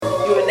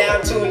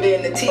now tuned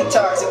in to Tea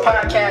Talks, a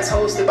podcast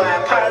hosted by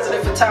a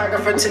positive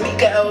photographer,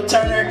 Tamika L.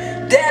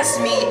 Turner. That's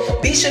me.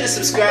 Be sure to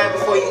subscribe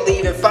before you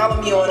leave and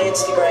follow me on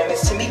Instagram.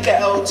 It's Tamika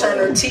L.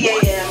 Turner,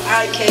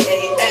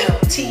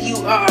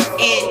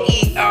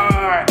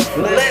 TAMIKALTURNER.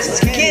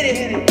 Let's get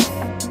it.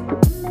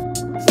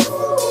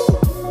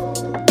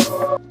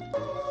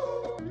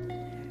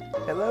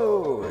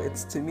 Hello,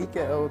 it's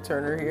Tamika L.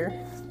 Turner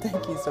here.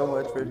 Thank you so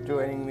much for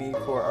joining me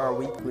for our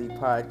weekly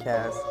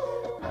podcast,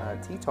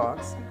 Tea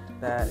Talks,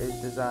 that is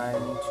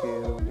designed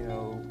to,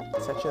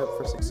 set you up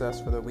for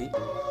success for the week,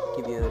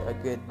 give you a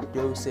good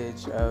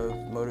dosage of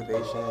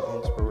motivation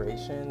and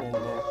inspiration, and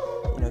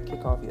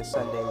kick off your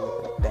Sunday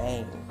with a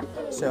bang.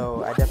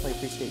 So I definitely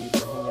appreciate you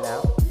for hanging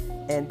out.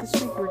 And this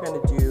week we're going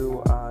to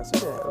do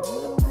something a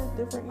little bit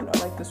different. I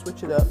like to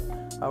switch it up.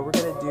 We're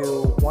going to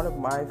do one of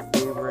my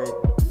favorite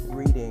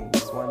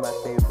readings, one of my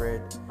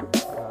favorite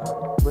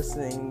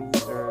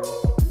listenings, or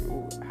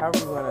however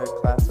you want to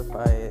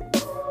classify it.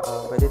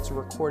 But it's a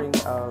recording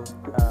of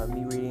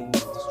me reading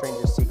The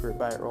Strangest Secret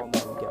by Earl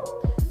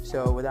Nightingale.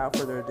 So without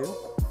further ado,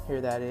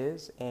 here that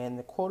is. And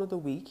the quote of the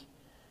week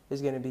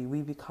is going to be,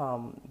 "We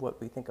become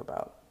what we think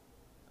about."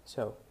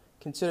 So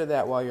consider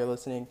that while you're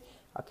listening.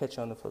 I'll catch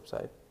you on the flip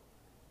side.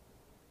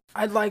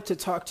 I'd like to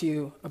talk to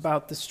you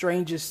about the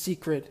strangest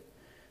secret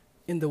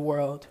in the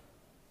world.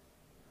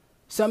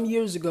 Some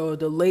years ago,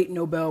 the late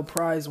Nobel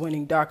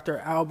Prize-winning Dr.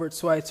 Albert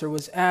Schweitzer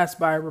was asked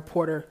by a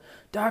reporter,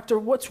 "Doctor,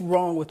 what's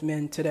wrong with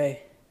men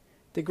today?"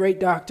 The great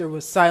doctor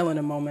was silent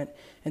a moment,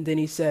 and then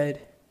he said,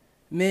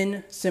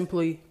 "Men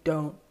simply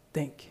don't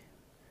think."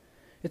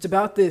 It's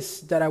about this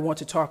that I want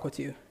to talk with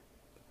you.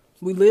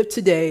 We live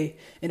today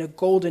in a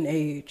golden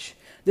age.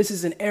 This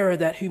is an era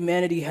that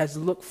humanity has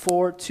looked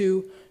forward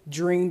to,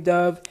 dreamed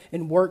of,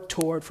 and worked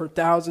toward for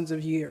thousands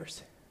of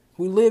years.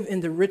 We live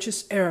in the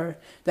richest era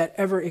that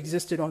ever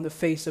existed on the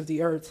face of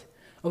the earth,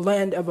 a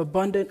land of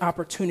abundant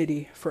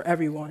opportunity for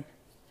everyone.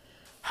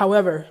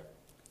 However,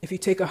 if you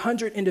take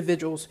 100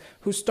 individuals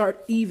who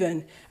start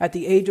even at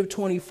the age of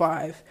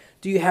 25,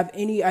 do you have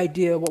any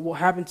idea what will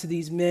happen to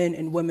these men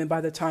and women by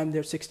the time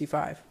they're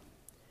 65?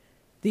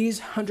 These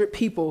 100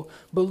 people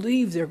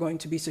believe they're going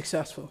to be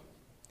successful.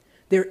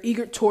 They're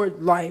eager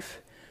toward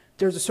life.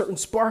 There's a certain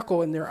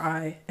sparkle in their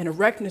eye, an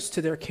erectness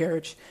to their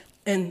carriage,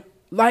 and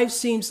life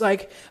seems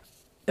like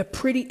a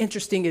pretty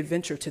interesting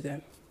adventure to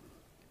them.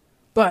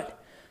 But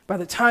by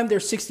the time they're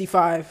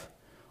 65,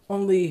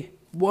 only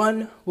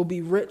 1 will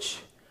be rich,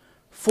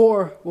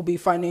 4 will be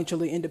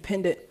financially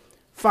independent,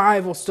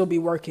 5 will still be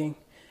working,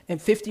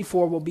 and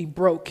 54 will be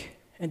broke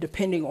and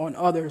depending on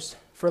others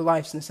for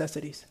life's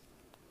necessities.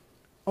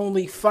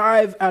 Only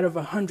 5 out of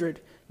 100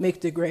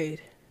 make the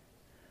grade.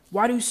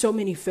 Why do so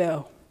many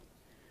fail?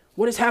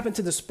 What has happened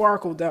to the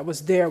sparkle that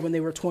was there when they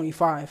were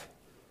 25?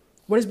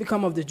 What has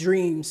become of the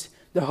dreams,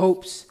 the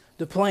hopes,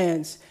 the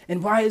plans,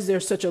 and why is there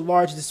such a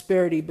large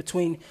disparity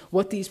between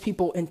what these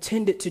people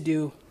intended to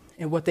do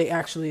and what they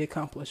actually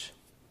accomplish?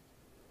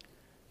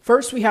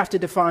 First, we have to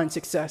define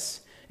success,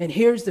 and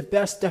here's the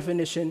best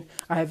definition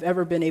I have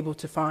ever been able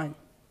to find.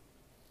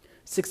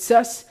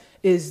 Success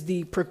is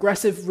the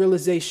progressive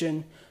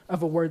realization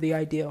of a worthy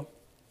ideal.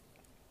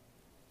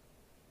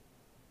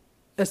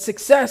 A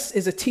success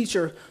is a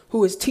teacher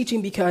who is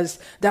teaching because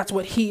that's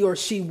what he or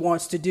she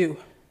wants to do.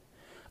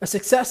 A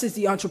success is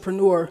the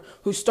entrepreneur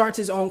who starts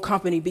his own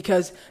company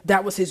because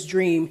that was his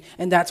dream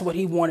and that's what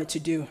he wanted to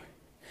do.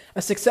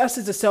 A success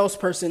is a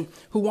salesperson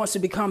who wants to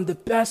become the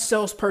best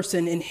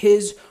salesperson in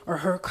his or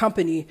her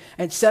company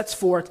and sets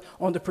forth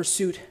on the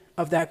pursuit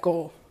of that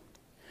goal.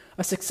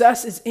 A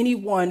success is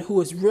anyone who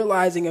is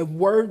realizing a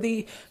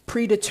worthy,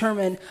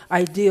 predetermined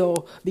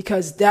ideal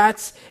because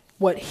that's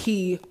what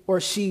he or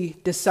she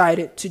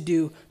decided to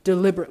do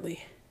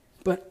deliberately.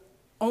 But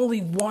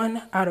only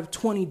 1 out of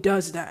 20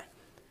 does that.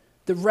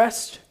 The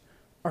rest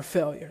are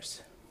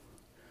failures.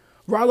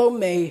 Rollo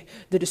May,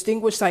 the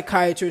distinguished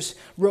psychiatrist,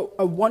 wrote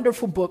a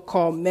wonderful book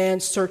called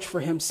Man's Search for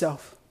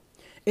Himself.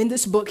 In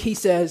this book, he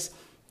says,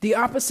 the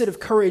opposite of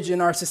courage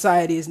in our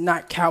society is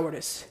not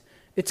cowardice,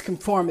 it's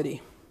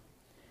conformity.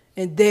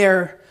 And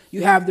there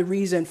you have the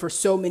reason for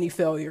so many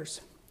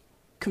failures.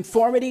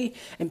 Conformity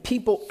and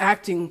people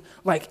acting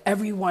like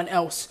everyone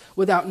else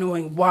without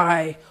knowing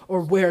why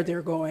or where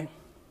they're going.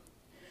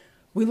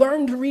 We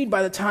learn to read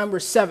by the time we're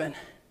 7.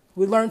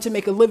 We learn to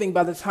make a living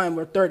by the time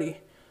we're 30.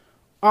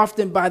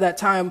 Often by that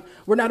time,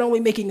 we're not only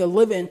making a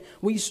living,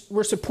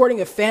 we're supporting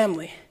a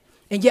family.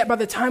 And yet by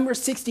the time we're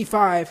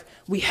 65,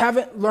 we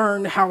haven't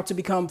learned how to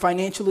become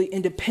financially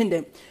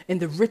independent in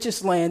the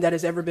richest land that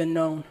has ever been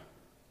known.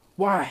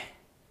 Why?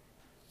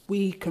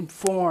 We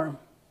conform.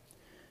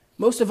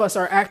 Most of us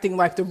are acting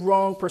like the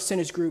wrong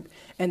percentage group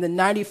and the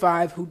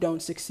 95 who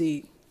don't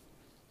succeed.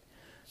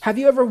 Have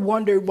you ever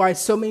wondered why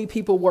so many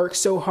people work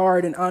so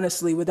hard and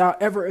honestly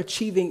without ever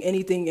achieving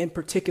anything in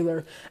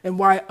particular, and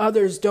why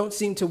others don't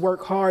seem to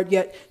work hard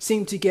yet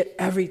seem to get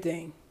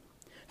everything?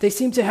 They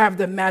seem to have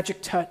the magic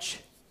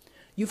touch.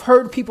 You've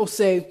heard people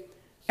say,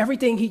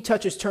 everything he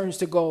touches turns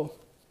to gold.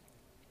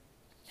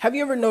 Have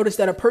you ever noticed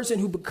that a person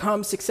who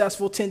becomes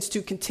successful tends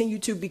to continue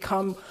to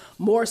become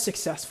more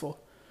successful?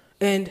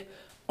 And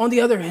on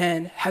the other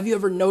hand, have you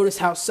ever noticed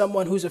how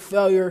someone who's a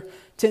failure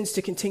tends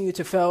to continue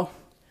to fail?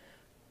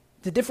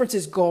 The difference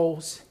is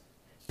goals.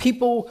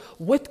 People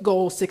with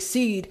goals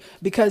succeed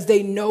because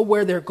they know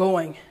where they're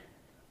going.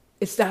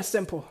 It's that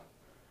simple.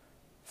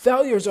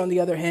 Failures, on the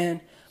other hand,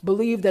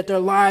 believe that their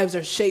lives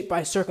are shaped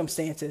by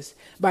circumstances,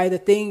 by the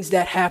things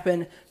that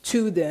happen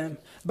to them,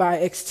 by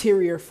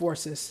exterior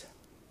forces.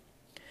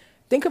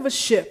 Think of a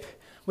ship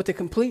with a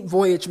complete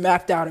voyage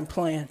mapped out and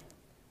planned.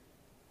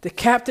 The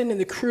captain and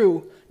the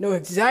crew know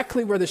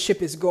exactly where the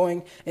ship is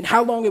going and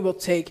how long it will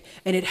take,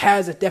 and it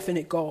has a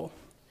definite goal.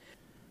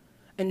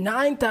 And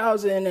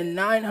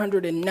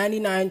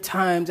 9,999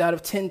 times out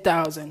of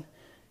 10,000,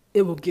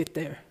 it will get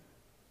there.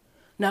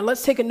 Now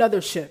let's take another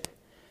ship,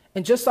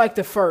 and just like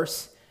the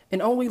first,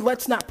 and only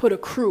let's not put a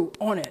crew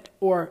on it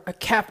or a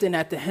captain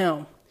at the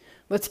helm.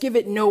 Let's give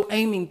it no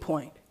aiming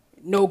point,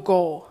 no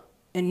goal,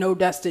 and no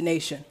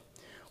destination.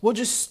 We'll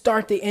just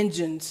start the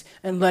engines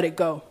and let it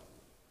go.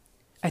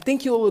 I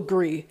think you'll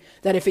agree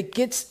that if it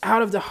gets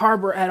out of the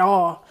harbor at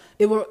all,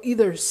 it will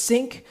either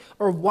sink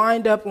or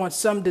wind up on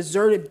some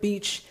deserted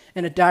beach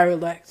in a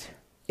derelict.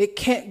 It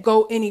can't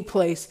go any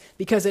place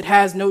because it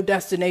has no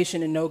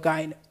destination and no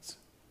guidance.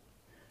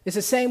 It's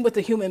the same with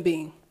the human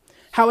being.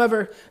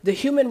 However, the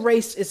human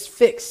race is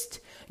fixed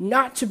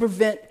not to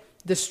prevent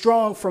the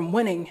strong from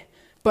winning,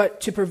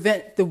 but to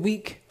prevent the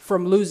weak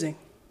from losing.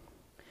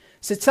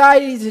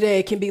 Society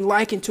today can be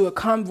likened to a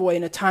convoy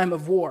in a time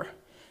of war.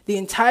 The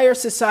entire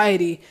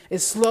society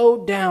is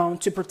slowed down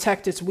to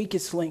protect its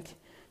weakest link,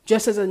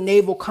 just as a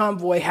naval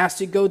convoy has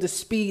to go the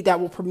speed that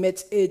will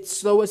permit its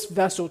slowest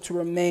vessel to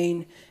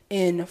remain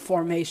in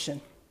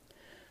formation.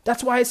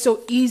 That's why it's so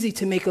easy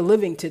to make a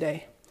living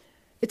today.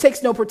 It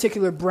takes no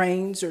particular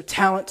brains or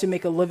talent to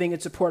make a living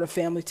and support a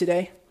family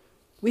today.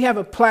 We have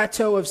a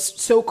plateau of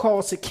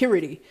so-called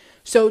security.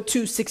 So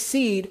to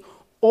succeed,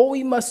 all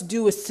we must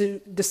do is to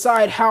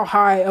decide how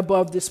high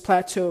above this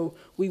plateau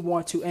we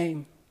want to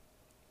aim.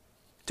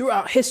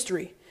 Throughout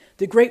history,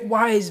 the great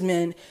wise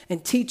men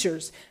and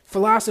teachers,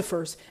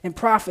 philosophers, and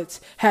prophets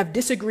have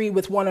disagreed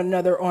with one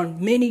another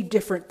on many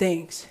different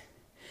things.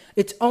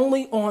 It's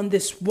only on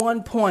this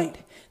one point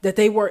that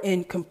they were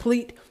in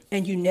complete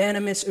and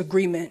unanimous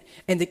agreement,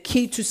 and the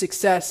key to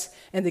success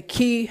and the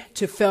key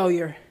to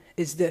failure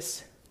is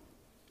this: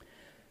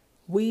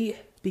 we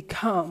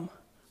become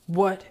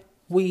what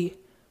we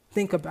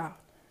think about.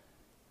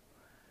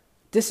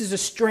 This is the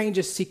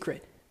strangest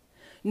secret.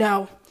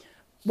 Now,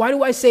 why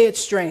do I say it's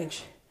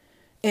strange?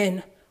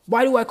 And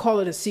why do I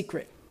call it a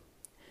secret?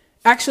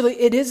 Actually,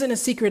 it isn't a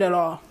secret at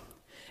all.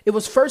 It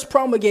was first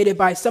promulgated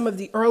by some of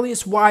the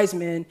earliest wise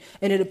men,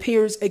 and it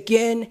appears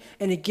again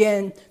and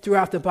again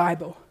throughout the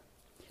Bible.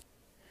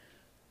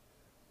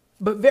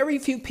 But very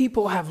few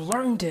people have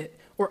learned it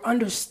or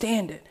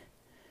understand it.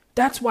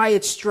 That's why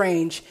it's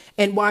strange,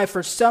 and why,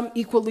 for some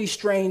equally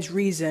strange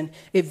reason,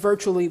 it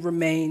virtually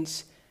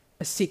remains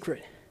a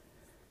secret.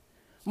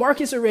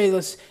 Marcus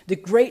Aurelius, the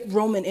great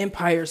Roman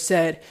Empire,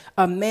 said,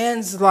 "A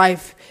man's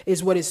life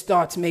is what his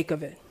thoughts make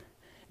of it."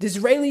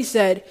 Disraeli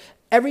said,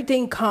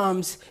 "Everything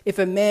comes if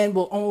a man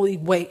will only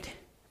wait.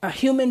 A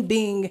human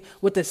being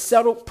with a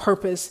settled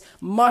purpose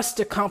must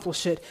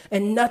accomplish it,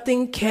 and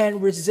nothing can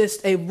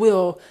resist a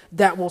will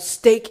that will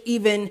stake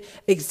even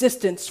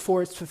existence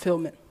for its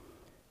fulfillment."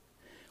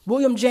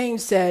 William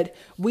James said,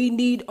 "We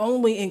need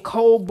only in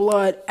cold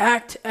blood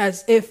act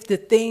as if the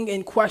thing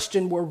in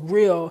question were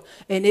real,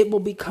 and it will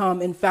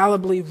become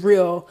infallibly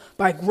real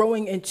by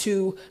growing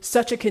into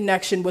such a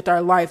connection with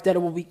our life that it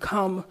will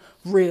become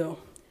real.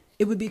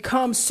 It would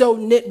become so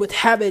knit with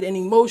habit and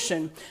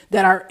emotion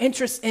that our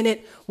interest in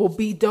it will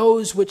be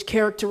those which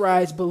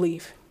characterize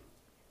belief."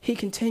 He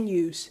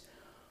continues,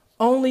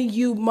 "Only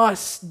you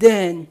must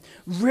then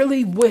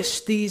really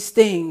wish these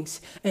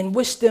things, and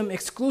wish them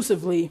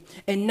exclusively,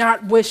 and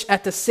not wish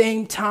at the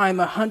same time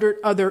 100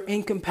 other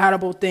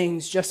incompatible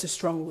things just as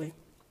strongly."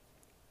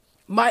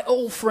 My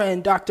old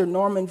friend, Dr.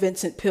 Norman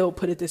Vincent Peale,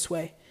 put it this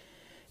way: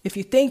 if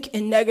you think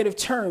in negative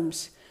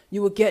terms,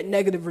 you will get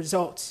negative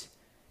results.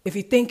 If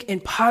you think in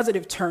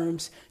positive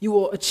terms, you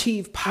will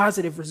achieve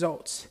positive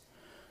results.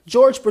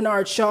 George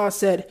Bernard Shaw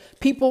said,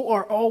 "People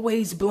are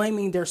always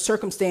blaming their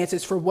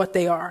circumstances for what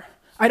they are."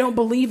 I don't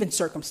believe in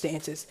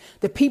circumstances.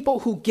 The people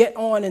who get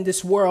on in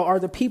this world are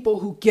the people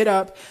who get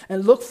up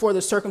and look for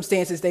the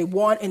circumstances they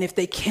want, and if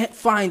they can't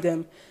find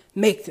them,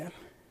 make them.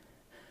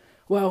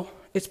 Well,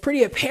 it's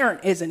pretty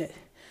apparent, isn't it?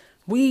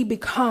 We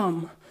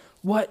become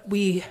what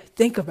we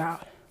think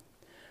about.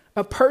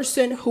 A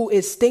person who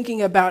is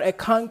thinking about a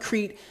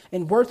concrete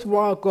and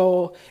worthwhile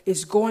goal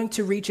is going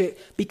to reach it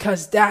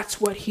because that's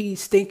what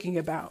he's thinking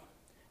about.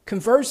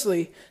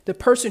 Conversely, the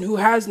person who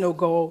has no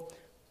goal,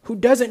 who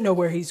doesn't know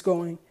where he's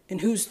going,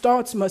 and whose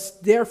thoughts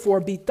must therefore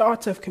be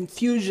thoughts of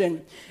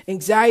confusion,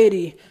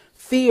 anxiety,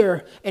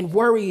 fear, and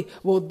worry,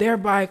 will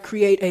thereby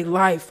create a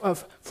life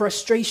of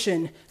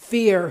frustration,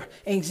 fear,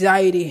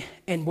 anxiety,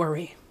 and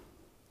worry.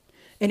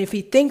 And if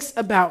he thinks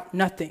about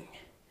nothing,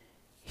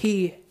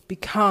 he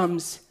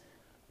becomes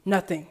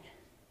nothing.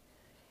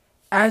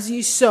 As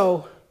you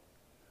sow,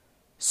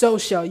 so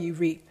shall you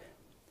reap.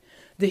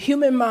 The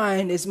human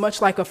mind is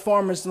much like a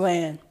farmer's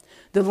land.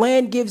 The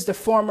land gives the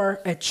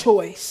farmer a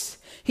choice.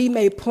 He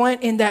may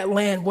plant in that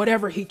land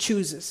whatever he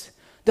chooses.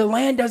 The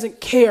land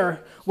doesn't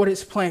care what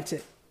is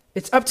planted.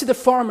 It's up to the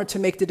farmer to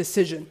make the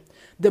decision.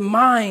 The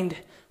mind,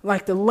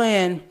 like the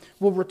land,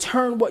 will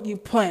return what you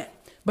plant,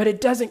 but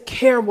it doesn't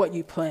care what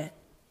you plant.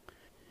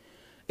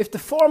 If the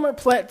farmer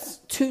plants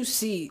 2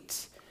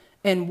 seeds,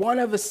 and one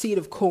of a seed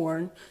of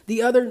corn,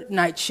 the other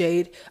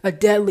nightshade, a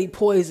deadly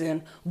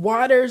poison,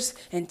 waters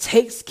and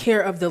takes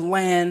care of the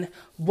land,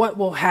 what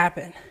will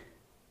happen?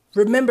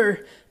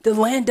 Remember, the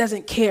land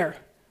doesn't care.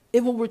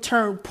 It will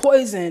return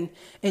poison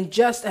in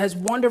just as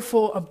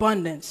wonderful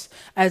abundance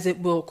as it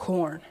will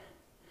corn.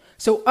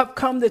 So up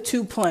come the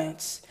 2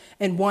 plants,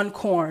 and 1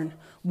 corn,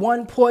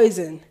 1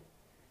 poison,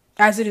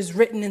 as it is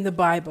written in the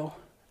Bible.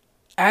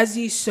 As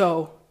ye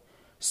sow,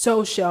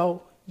 so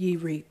shall ye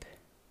reap.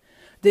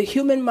 The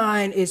human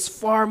mind is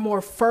far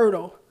more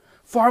fertile,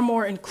 far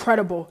more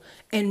incredible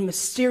and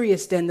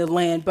mysterious than the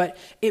land, but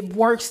it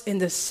works in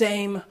the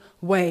same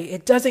way.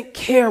 It doesn't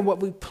care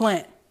what we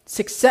plant,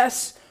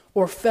 success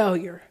or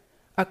failure,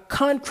 a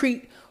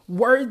concrete,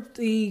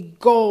 worthy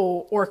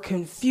goal or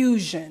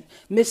confusion,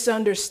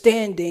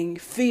 misunderstanding,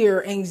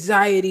 fear,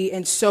 anxiety,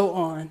 and so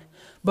on.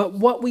 But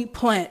what we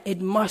plant,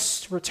 it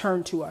must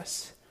return to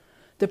us.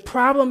 The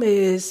problem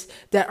is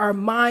that our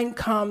mind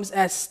comes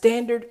as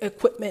standard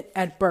equipment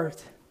at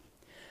birth.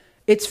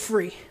 It's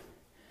free.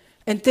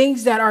 And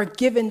things that are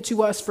given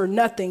to us for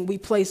nothing, we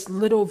place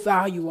little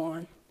value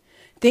on.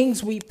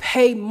 Things we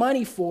pay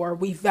money for,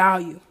 we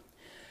value.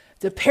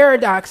 The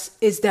paradox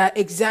is that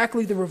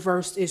exactly the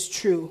reverse is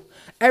true.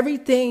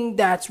 Everything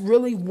that's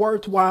really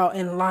worthwhile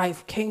in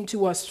life came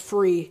to us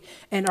free,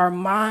 and our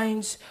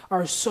minds,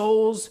 our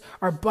souls,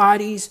 our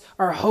bodies,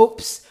 our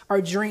hopes,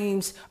 our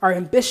dreams, our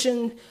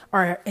ambition,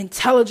 our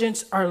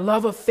intelligence, our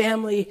love of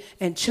family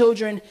and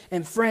children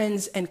and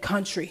friends and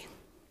country.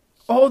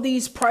 All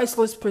these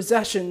priceless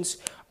possessions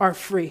are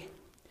free.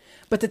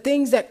 But the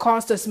things that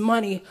cost us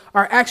money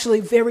are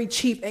actually very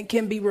cheap and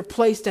can be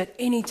replaced at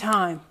any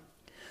time.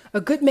 A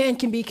good man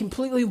can be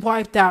completely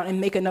wiped out and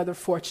make another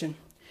fortune.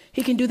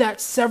 He can do that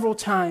several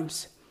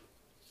times.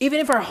 Even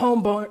if our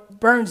home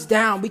burns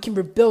down, we can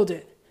rebuild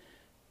it.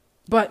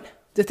 But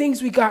the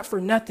things we got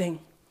for nothing,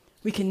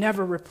 we can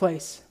never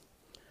replace.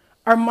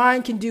 Our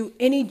mind can do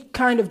any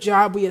kind of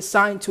job we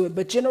assign to it,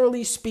 but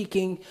generally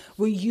speaking,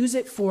 we use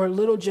it for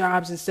little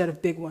jobs instead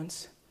of big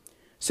ones.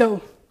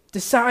 So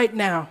decide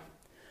now,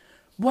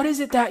 what is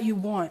it that you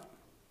want?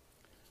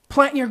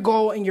 Plant your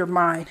goal in your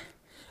mind.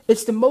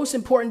 It's the most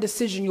important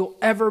decision you'll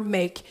ever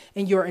make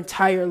in your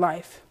entire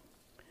life.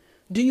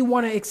 Do you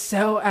want to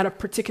excel at a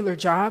particular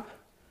job?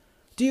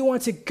 Do you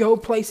want to go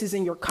places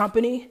in your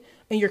company,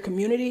 in your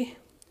community?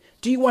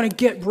 Do you want to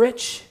get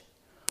rich?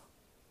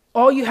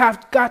 All you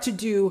have got to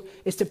do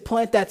is to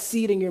plant that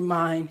seed in your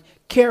mind,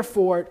 care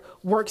for it,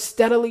 work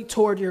steadily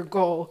toward your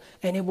goal,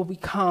 and it will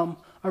become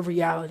a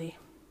reality.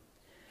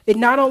 It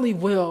not only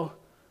will,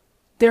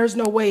 there's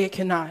no way it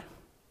cannot.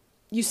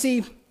 You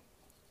see,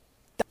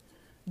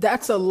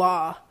 that's a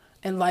law,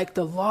 and like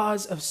the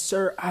laws of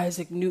Sir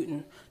Isaac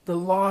Newton, the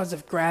laws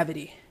of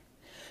gravity.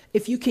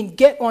 If you can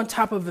get on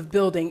top of a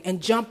building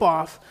and jump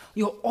off,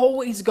 you'll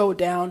always go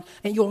down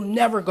and you'll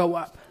never go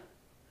up.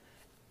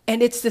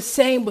 And it's the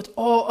same with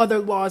all other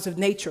laws of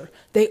nature.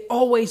 They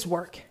always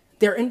work.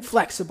 They're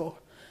inflexible.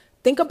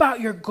 Think about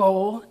your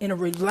goal in a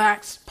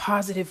relaxed,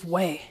 positive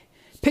way.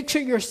 Picture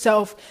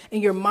yourself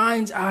in your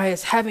mind's eye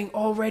as having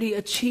already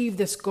achieved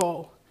this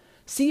goal.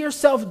 See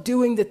yourself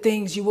doing the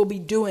things you will be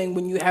doing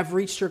when you have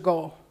reached your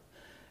goal.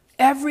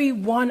 Every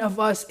one of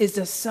us is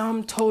the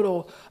sum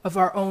total of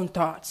our own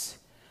thoughts.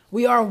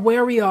 We are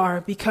where we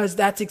are because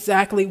that's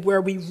exactly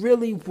where we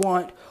really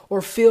want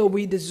or feel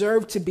we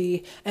deserve to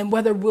be, and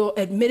whether we'll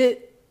admit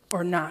it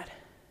or not.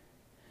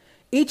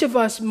 Each of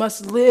us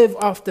must live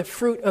off the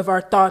fruit of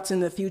our thoughts in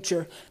the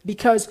future,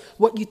 because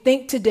what you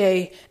think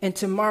today and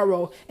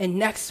tomorrow and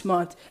next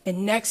month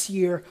and next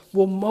year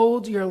will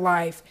mold your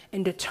life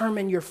and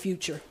determine your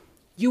future.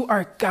 You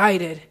are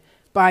guided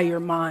by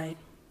your mind.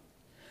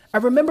 I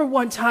remember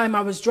one time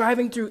I was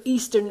driving through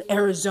eastern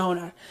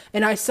Arizona,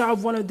 and I saw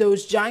one of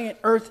those giant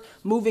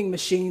earth-moving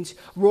machines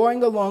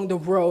roaring along the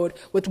road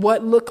with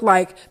what looked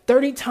like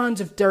 30 tons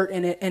of dirt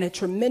in it and a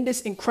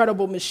tremendous,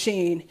 incredible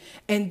machine.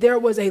 And there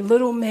was a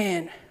little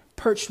man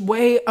perched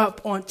way up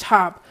on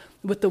top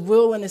with the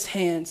wheel in his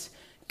hands,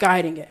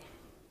 guiding it.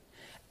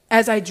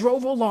 As I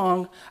drove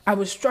along, I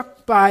was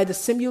struck by the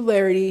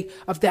similarity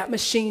of that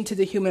machine to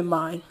the human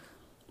mind.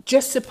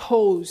 Just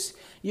suppose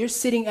you're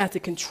sitting at the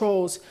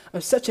controls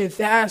of such a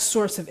vast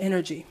source of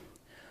energy.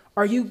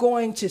 Are you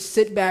going to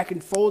sit back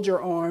and fold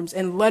your arms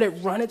and let it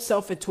run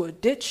itself into a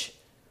ditch?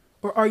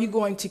 Or are you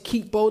going to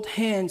keep both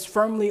hands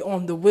firmly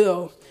on the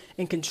wheel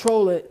and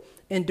control it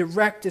and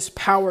direct this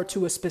power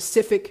to a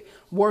specific,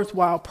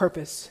 worthwhile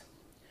purpose?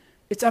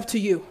 It's up to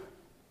you.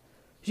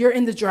 You're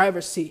in the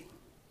driver's seat.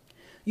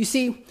 You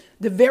see,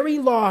 the very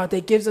law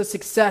that gives us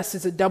success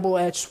is a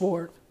double-edged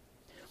sword.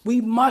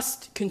 We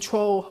must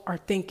control our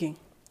thinking.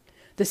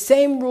 The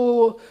same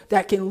rule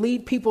that can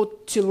lead people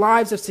to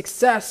lives of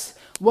success,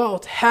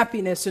 wealth,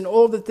 happiness, and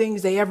all the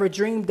things they ever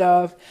dreamed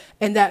of,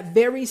 and that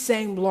very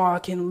same law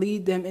can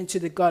lead them into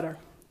the gutter.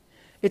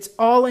 It's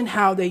all in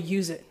how they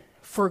use it,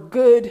 for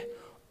good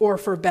or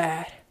for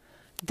bad.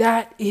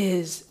 That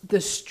is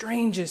the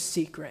strangest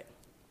secret.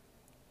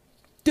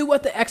 Do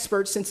what the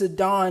experts since the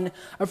dawn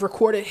of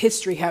recorded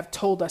history have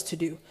told us to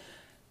do.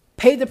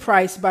 Pay the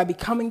price by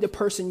becoming the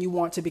person you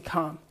want to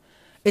become.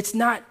 It's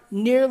not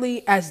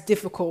nearly as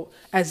difficult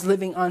as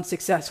living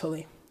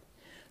unsuccessfully.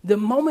 The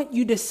moment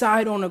you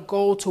decide on a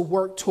goal to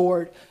work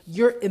toward,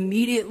 you're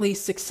immediately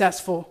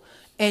successful,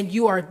 and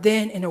you are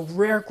then in a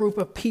rare group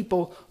of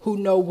people who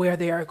know where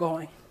they are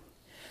going.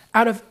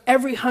 Out of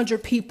every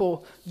 100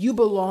 people, you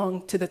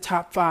belong to the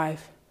top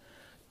 5.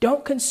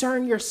 Don't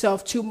concern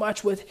yourself too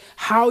much with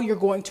how you're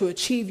going to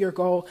achieve your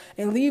goal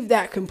and leave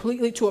that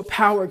completely to a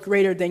power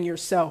greater than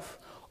yourself.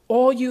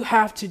 All you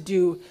have to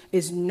do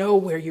is know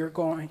where you're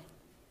going.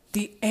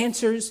 The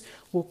answers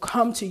will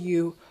come to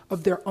you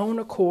of their own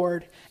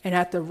accord and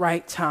at the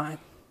right time.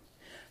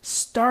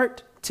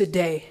 Start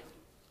today.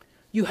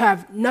 You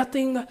have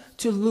nothing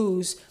to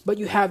lose, but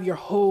you have your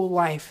whole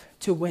life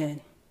to win.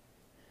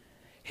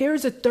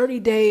 Here's a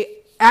 30-day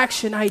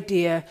action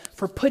idea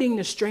for putting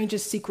the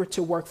strangest secret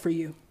to work for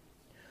you.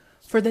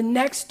 For the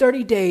next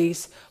 30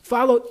 days,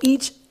 follow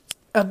each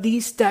of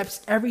these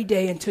steps every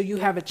day until you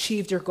have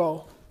achieved your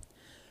goal.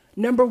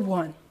 Number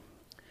 1,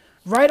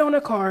 write on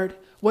a card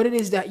what it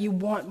is that you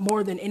want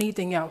more than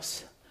anything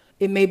else.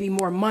 It may be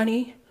more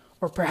money,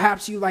 or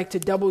perhaps you like to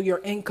double your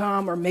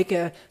income or make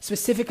a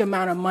specific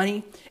amount of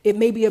money. It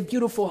may be a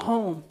beautiful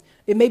home.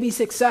 It may be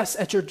success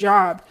at your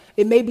job.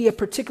 It may be a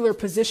particular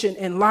position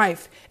in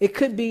life. It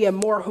could be a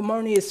more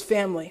harmonious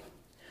family.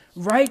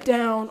 Write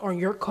down on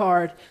your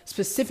card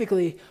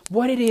specifically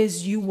what it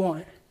is you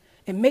want,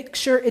 and make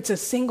sure it's a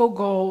single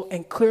goal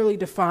and clearly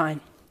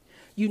defined.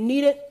 You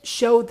needn't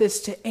show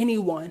this to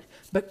anyone,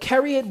 but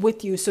carry it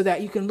with you so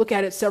that you can look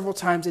at it several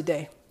times a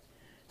day.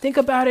 Think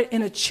about it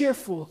in a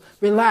cheerful,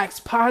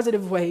 relaxed,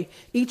 positive way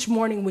each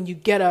morning when you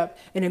get up,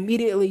 and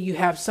immediately you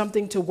have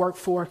something to work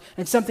for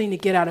and something to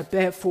get out of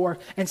bed for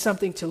and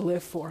something to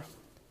live for.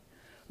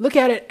 Look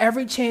at it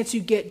every chance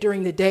you get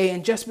during the day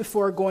and just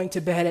before going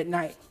to bed at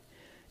night.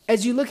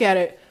 As you look at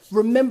it,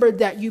 remember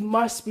that you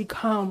must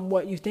become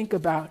what you think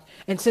about.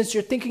 And since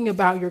you're thinking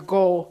about your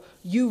goal,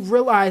 you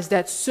realize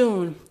that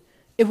soon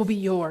it will be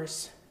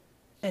yours.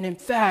 And in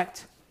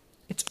fact,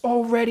 it's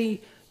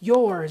already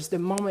yours the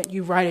moment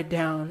you write it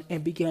down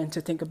and begin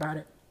to think about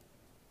it.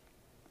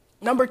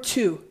 Number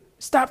 2,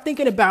 stop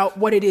thinking about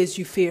what it is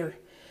you fear.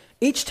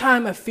 Each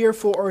time a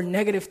fearful or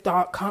negative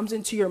thought comes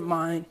into your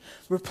mind,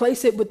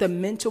 replace it with a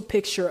mental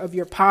picture of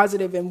your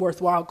positive and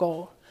worthwhile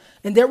goal.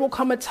 And there will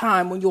come a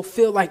time when you'll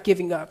feel like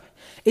giving up.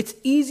 It's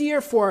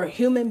easier for a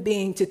human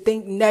being to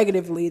think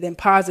negatively than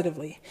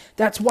positively.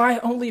 That's why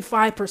only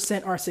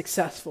 5% are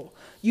successful.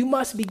 You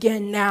must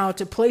begin now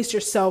to place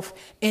yourself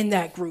in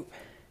that group.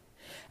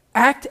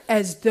 Act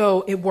as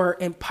though it were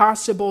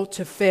impossible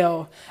to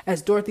fail,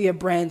 as Dorothea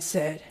Brand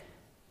said.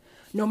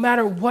 No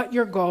matter what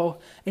your goal,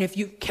 and if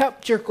you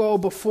kept your goal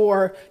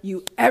before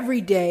you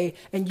every day,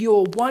 and you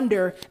will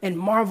wonder and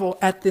marvel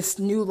at this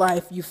new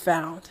life you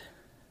found.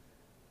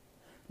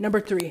 Number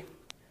 3,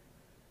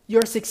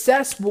 your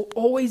success will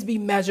always be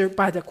measured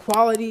by the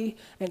quality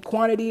and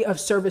quantity of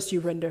service you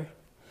render.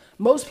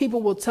 Most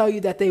people will tell you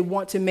that they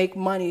want to make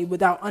money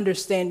without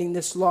understanding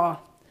this law.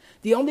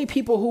 The only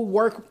people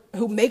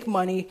who make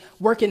money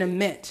work in a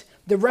mint.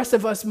 The rest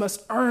of us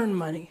must earn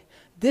money.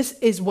 This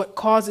is what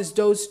causes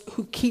those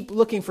who keep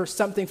looking for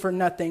something for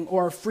nothing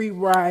or a free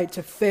ride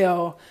to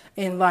fail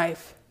in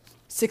life.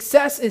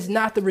 Success is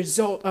not the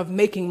result of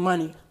making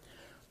money.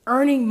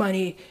 Earning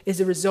money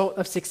is a result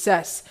of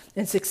success,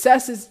 and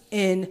success is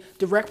in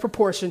direct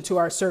proportion to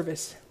our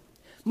service.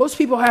 Most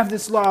people have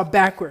this law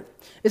backward.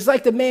 It's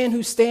like the man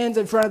who stands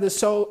in front of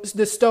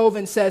the stove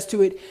and says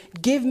to it,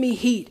 "Give me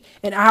heat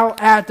and I'll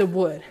add the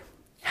wood."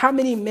 How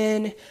many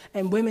men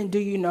and women do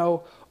you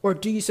know, or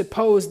do you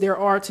suppose there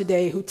are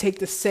today, who take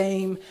the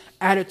same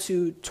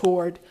attitude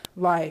toward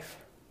life?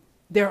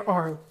 There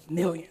are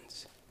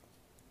millions.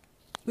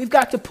 We've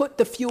got to put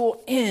the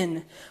fuel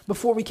in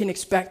before we can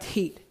expect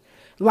heat.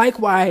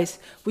 Likewise,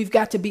 we've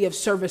got to be of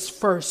service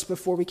first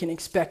before we can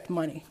expect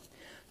money.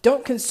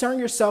 Don't concern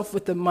yourself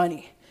with the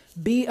money.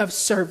 Be of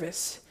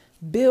service.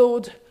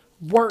 Build,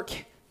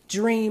 work,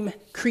 dream,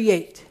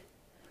 create.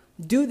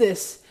 Do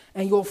this,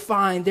 and you'll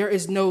find there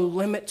is no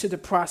limit to the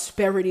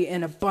prosperity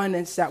and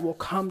abundance that will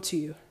come to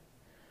you.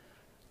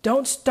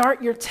 Don't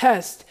start your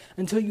test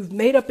until you've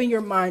made up in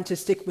your mind to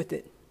stick with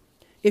it.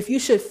 If you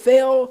should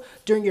fail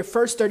during your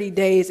first 30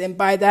 days, and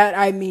by that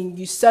I mean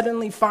you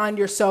suddenly find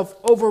yourself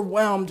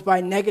overwhelmed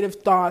by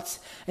negative thoughts,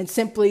 and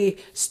simply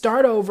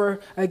start over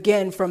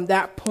again from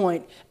that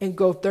point and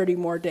go 30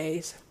 more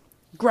days.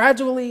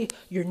 Gradually,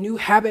 your new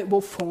habit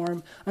will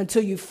form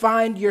until you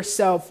find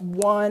yourself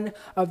one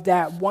of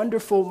that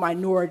wonderful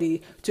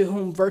minority to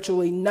whom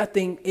virtually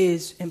nothing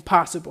is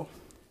impossible.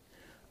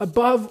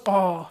 Above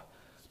all,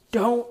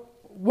 don't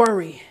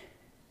worry.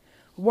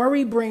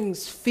 Worry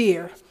brings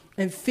fear,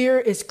 and fear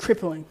is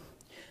crippling.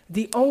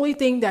 The only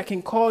thing that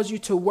can cause you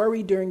to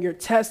worry during your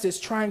test is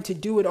trying to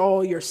do it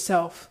all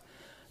yourself.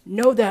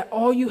 Know that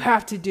all you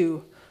have to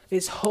do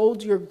is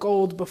hold your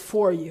goal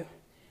before you.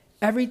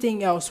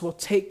 Everything else will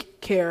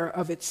take care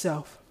of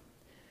itself.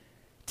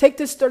 Take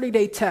this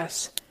 30-day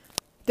test,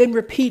 then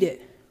repeat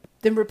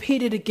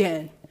it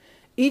again.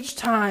 Each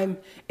time,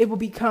 it will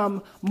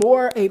become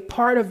more a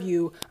part of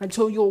you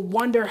until you'll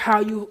wonder how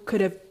you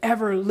could have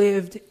ever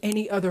lived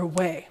any other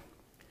way.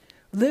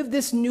 Live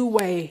this new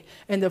way,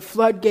 and the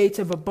floodgates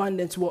of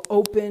abundance will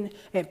open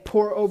and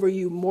pour over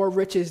you more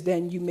riches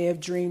than you may have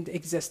dreamed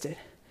existed.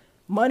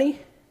 Money?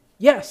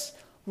 Yes,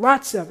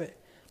 lots of it.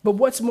 But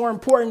what's more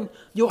important,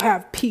 you'll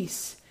have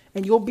peace,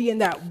 and you'll be in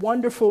that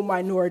wonderful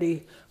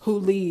minority who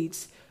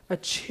leads a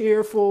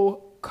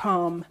cheerful,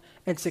 calm,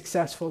 and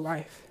successful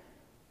life.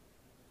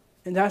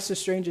 And that's the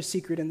strangest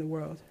secret in the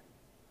world.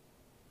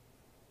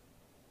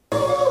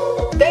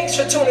 Thanks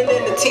for tuning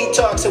in to Tea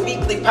Talks, a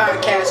weekly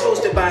podcast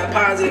hosted by a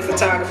positive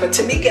photographer,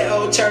 Tamika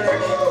L. Turner.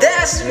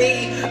 That's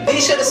me.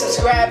 Be sure to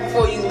subscribe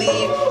before you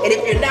leave. And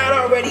if you're not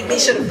already, be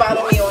sure to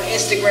follow me on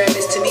Instagram.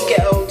 It's Tamika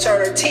L.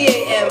 Turner,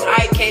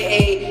 TAMIKA